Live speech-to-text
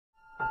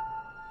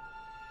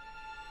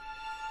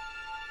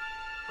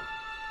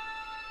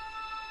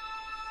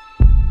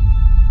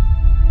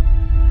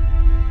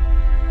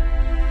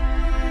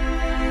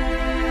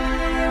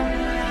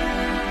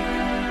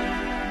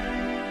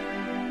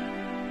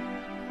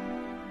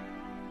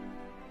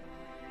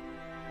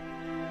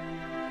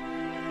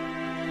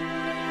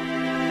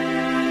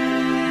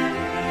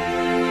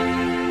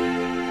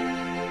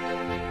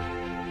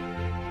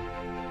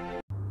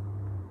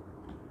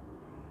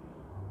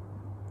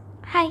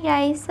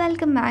guys,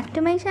 welcome back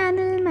to my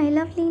channel, my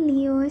lovely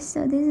Leos.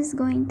 So this is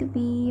going to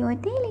be your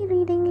daily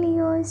reading,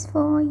 Leos,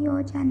 for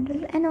your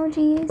general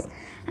energies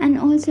and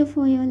also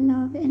for your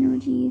love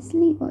energies,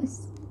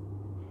 Leos.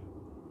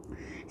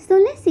 So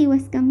let's see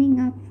what's coming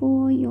up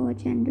for your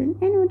general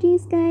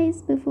energies,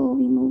 guys, before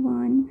we move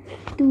on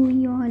to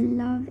your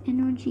love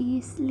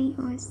energies,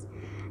 Leos.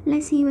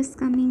 Let's see what's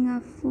coming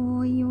up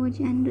for your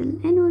general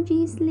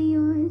energies,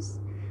 Leos,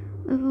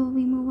 before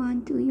we move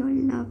on to your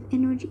love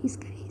energies,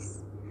 guys.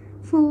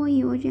 For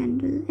your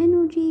general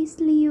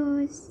energies,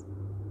 Leos.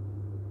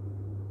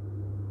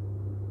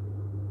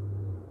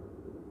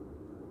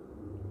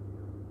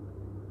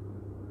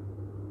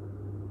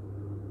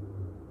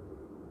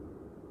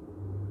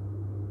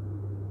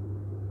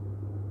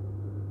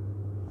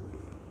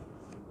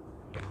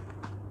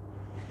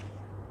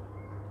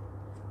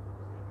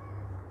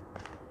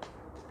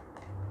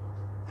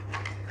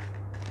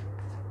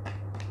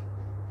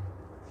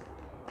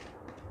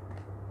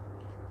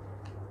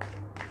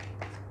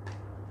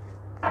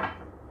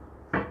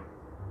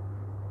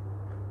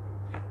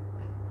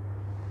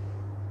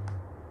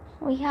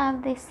 We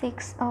have the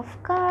Six of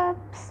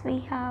Cups, we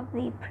have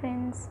the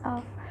Prince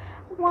of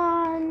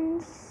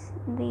Wands,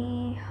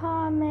 the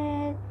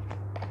Hermit,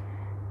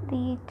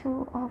 the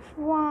Two of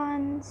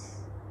Wands.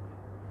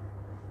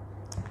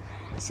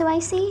 So I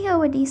see here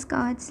with these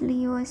cards,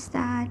 Leos,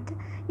 that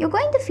you're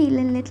going to feel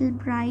a little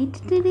bright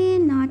today,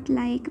 not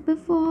like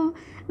before,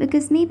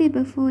 because maybe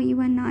before you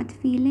were not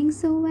feeling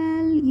so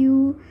well.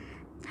 You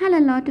had a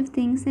lot of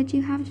things that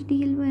you have to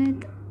deal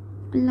with,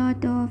 a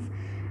lot of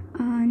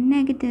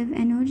negative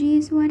energy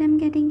is what I'm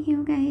getting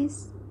here,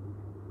 guys.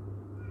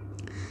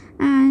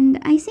 And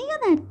I see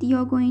that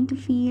you're going to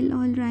feel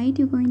all right,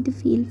 you're going to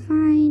feel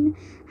fine,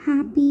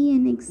 happy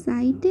and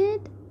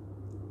excited.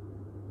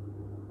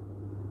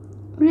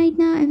 Right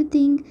now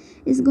everything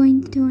is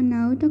going to turn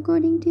out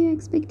according to your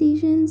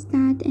expectations.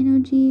 That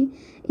energy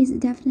is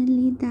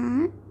definitely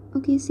that.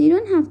 Okay, so you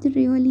don't have to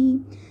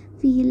really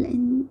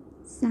feel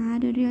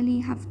sad or really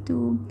have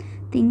to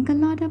think a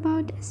lot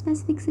about a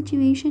specific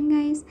situation,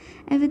 guys.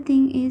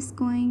 Everything is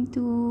going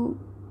to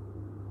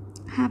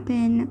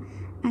happen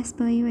as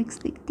per your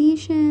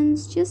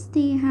expectations. Just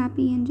stay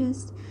happy and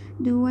just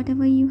do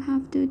whatever you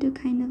have to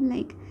kind of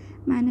like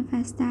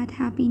manifest that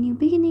happy new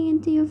beginning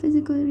into your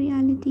physical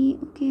reality.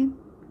 Okay,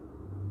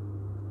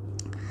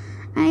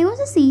 I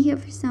also see here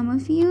for some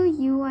of you,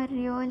 you are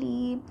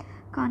really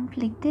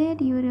conflicted.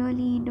 You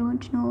really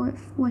don't know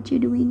if what you're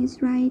doing is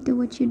right or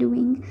what you're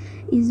doing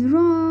is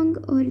wrong,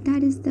 or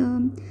that is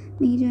the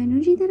major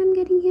energy that I'm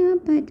getting here.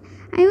 But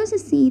I also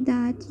see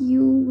that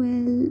you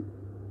will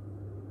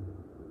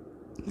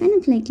kind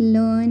of like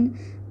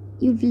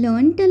you've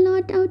learned a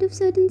lot out of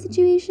certain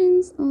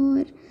situations,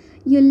 or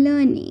you're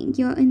learning,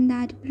 you're in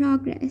that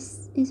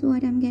progress is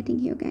what I'm getting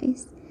here,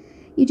 guys.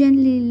 You're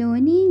generally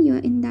learning, you're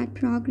in that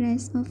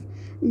progress of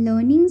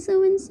learning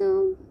so and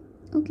so.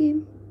 Okay,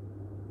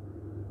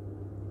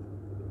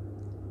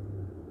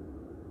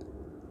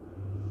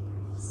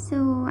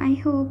 so I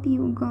hope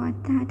you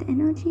got that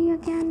energy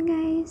again,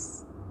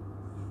 guys.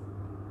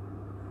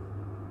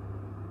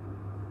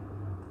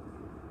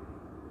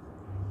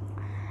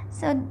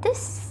 So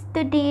this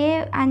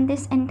today and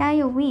this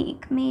entire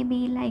week may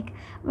be like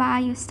why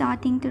you're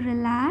starting to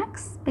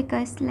relax,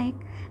 because like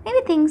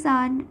maybe things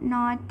are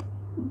not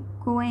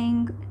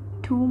going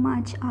too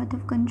much out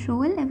of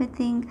control.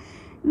 Everything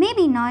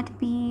maybe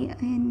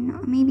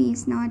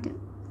is not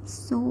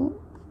so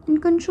in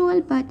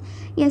control, but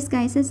yes,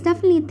 guys, it's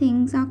definitely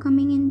things are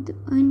coming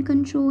in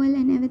control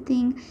and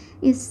everything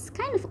is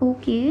kind of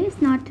okay.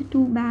 It's not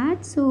too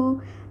bad,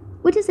 so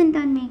which is in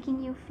turn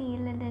making you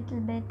feel a little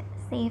bit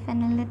safe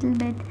and a little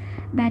bit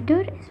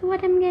better is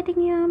what I'm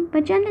getting here.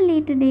 But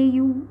generally today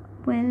you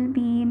will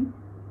be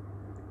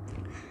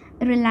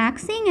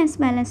relaxing as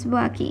well as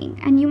working,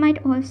 and you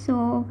might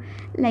also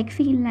like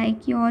feel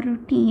like your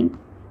routine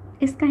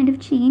is kind of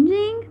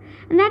changing,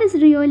 and that is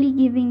really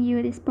giving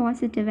you this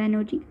positive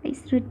energy,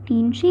 guys.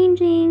 Routine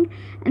changing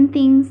and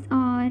things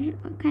are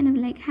kind of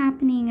like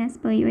happening as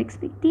per your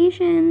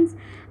expectations,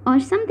 or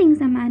some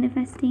things are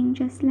manifesting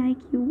just like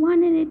you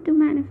wanted it to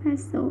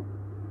manifest. So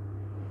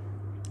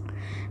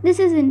this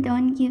is in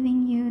turn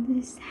giving you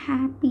this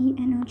happy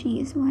energy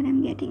is what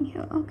I'm getting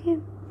here. Okay,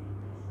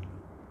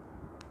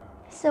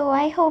 so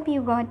I hope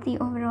you got the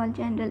overall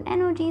general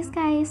energies,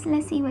 guys.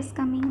 Let's see what's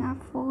coming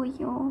up for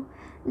your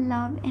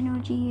love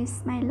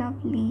energies, my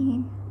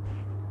lovely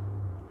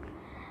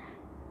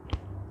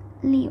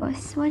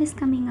Leos. What is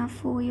coming up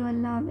for your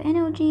love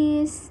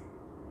energies?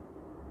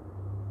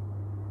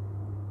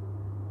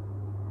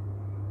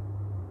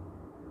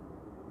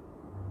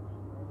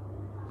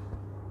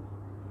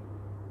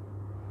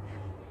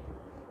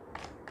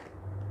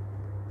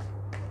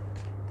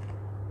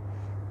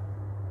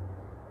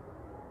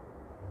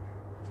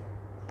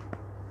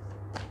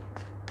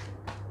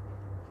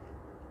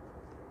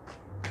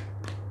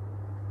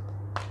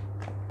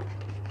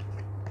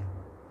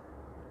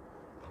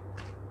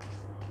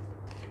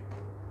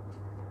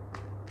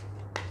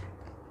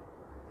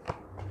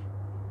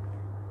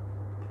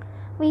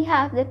 We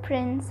have the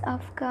Prince of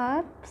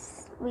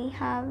Cups, we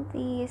have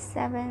the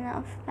Seven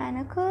of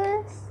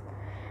Pentacles,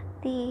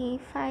 the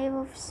Five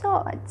of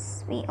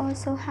Swords, we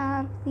also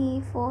have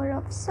the Four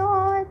of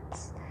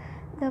Swords,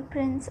 the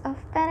Prince of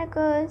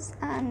Pentacles,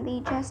 and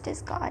the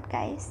Justice card,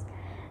 guys.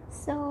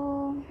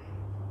 So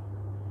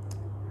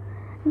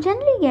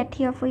generally get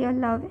here for your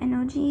love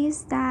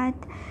energies that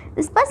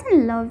this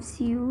person loves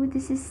you.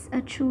 This is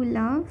a true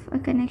love, a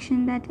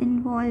connection that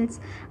involves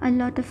a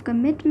lot of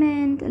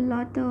commitment, a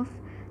lot of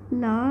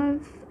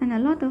love, and a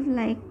lot of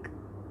like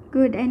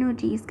good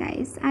energies,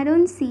 guys. I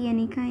don't see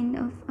any kind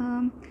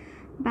of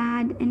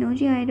bad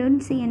energy. I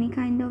don't see any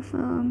kind of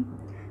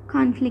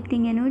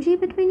conflicting energy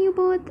between you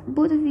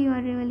both of you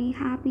are really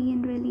happy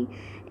and really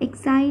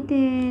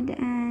excited,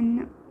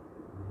 and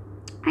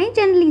I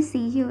generally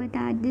see here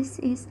that this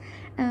is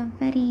a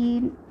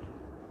very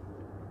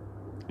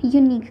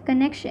unique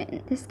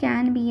connection. This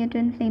can be a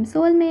twin flame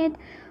soulmate,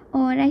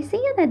 or I see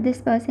here that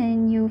this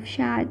person you've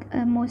shared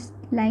most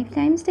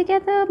lifetimes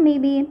together,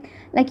 maybe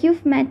like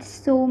you've met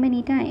so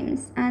many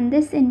times, and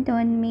this in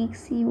turn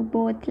makes you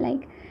both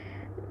like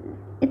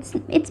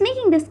it's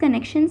making this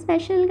connection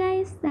special,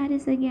 guys. That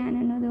is again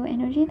another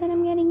energy that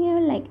I'm getting here.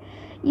 Like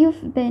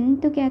you've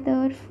been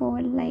together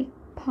for like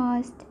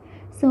past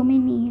so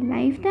many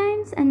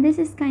lifetimes, and this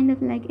is kind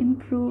of like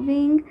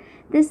improving.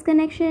 This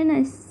connection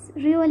is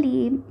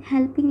really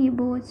helping you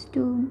both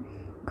to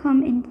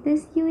come into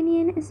this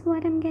union is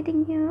what I'm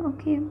getting here.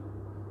 Okay,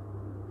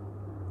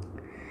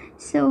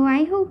 so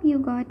I hope you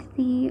got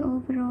the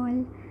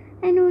overall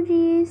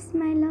energies,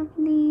 my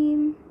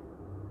lovely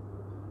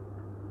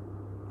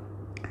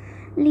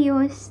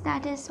Leos.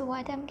 That is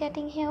what I'm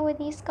getting here with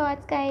these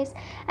cards, guys.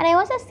 And I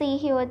also see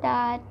here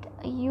that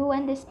you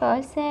and this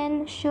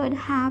person should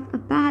have a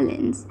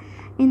balance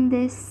in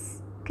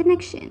this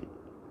connection.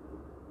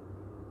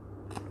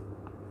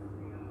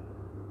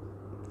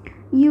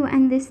 You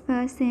and this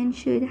person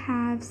should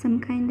have some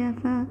kind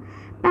of a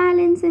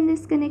balance in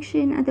this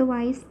connection,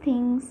 otherwise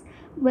things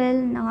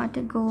will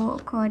not go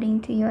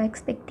according to your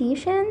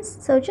expectations.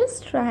 So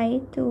just try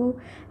to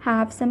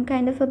have some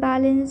kind of a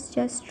balance,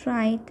 just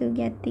try to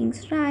get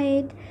things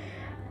right.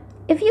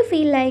 If you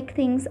feel like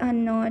things are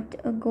not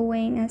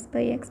going as per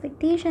your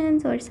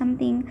expectations, or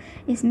something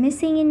is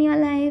missing in your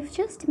life,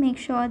 just make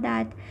sure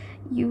that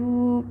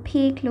you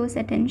pay close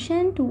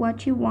attention to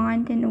what you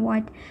want and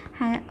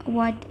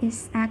what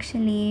is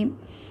actually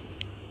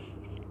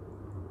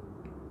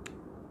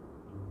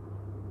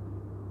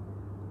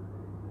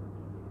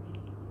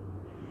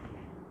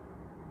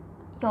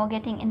you're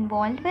getting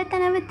involved with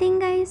and everything,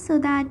 guys, so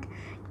that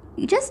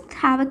you just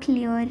have a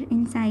clear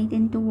insight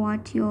into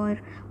what you're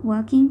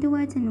working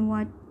towards and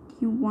what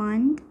you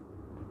want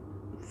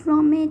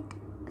from it,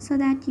 so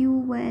that you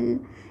will,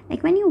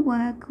 like, when you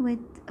work with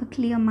a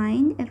clear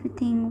mind,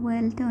 everything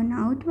will turn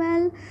out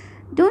well.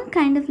 Don't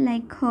kind of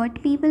like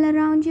hurt people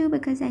around you,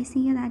 because I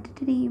see that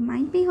today you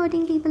might be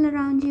hurting people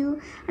around you,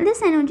 and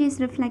this energy is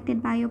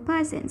reflected by your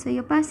person, so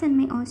your person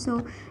may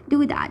also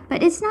do that,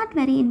 but it's not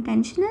very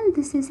intentional.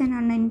 This is an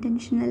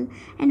unintentional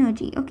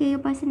energy. Okay, your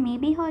person may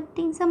be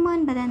hurting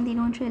someone, but then they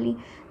don't really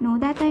know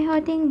that they're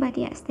hurting, but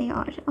yes, they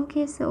are.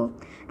 Okay, so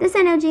this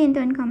energy in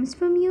turn comes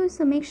from you,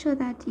 so make sure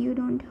that you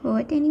don't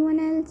hurt anyone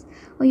else,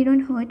 or you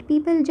don't hurt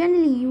people.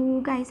 Generally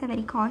you guys are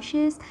very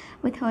cautious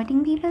with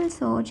hurting people,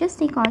 so just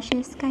stay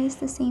cautious, guys,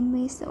 the same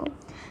way. So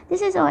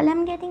this is all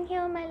I'm getting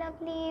here, my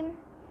lovely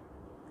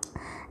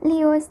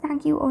Leos.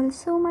 Thank you all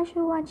so much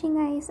for watching,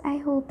 guys. I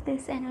hope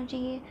this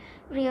energy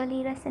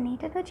really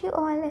resonated with you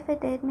all. If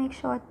it did, make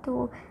sure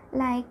to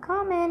like,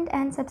 comment,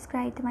 and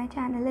subscribe to my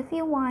channel. If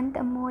you want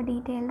a more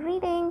detailed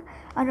reading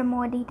or a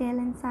more detailed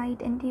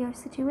insight into your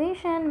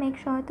situation, make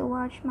sure to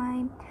watch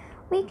my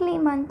weekly,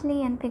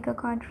 monthly, and pick a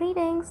card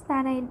readings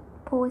that I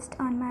post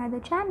on my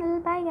other channel.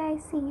 Bye,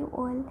 guys. See you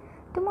all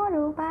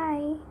tomorrow.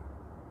 Bye.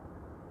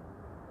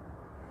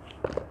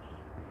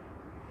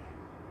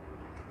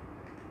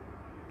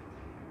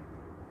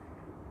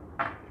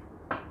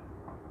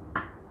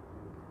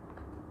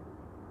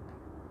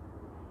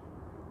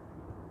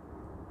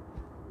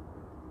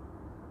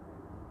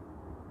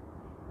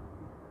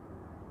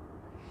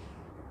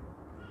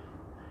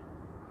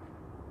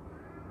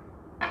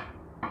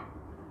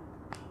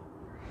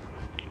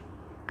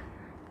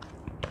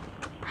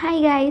 Hi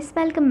guys,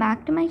 welcome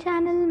back to my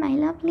channel, my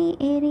lovely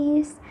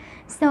Aries.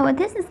 So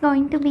this is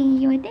going to be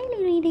your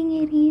daily reading,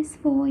 Aries,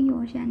 for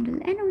your general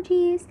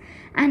energies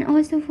and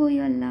also for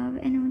your love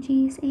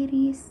energies,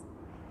 Aries.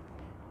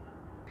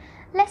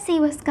 Let's see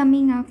what's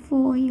coming up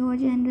for your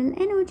general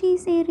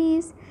energies,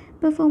 Aries,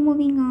 before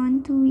moving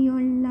on to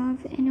your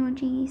love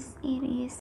energies, Aries.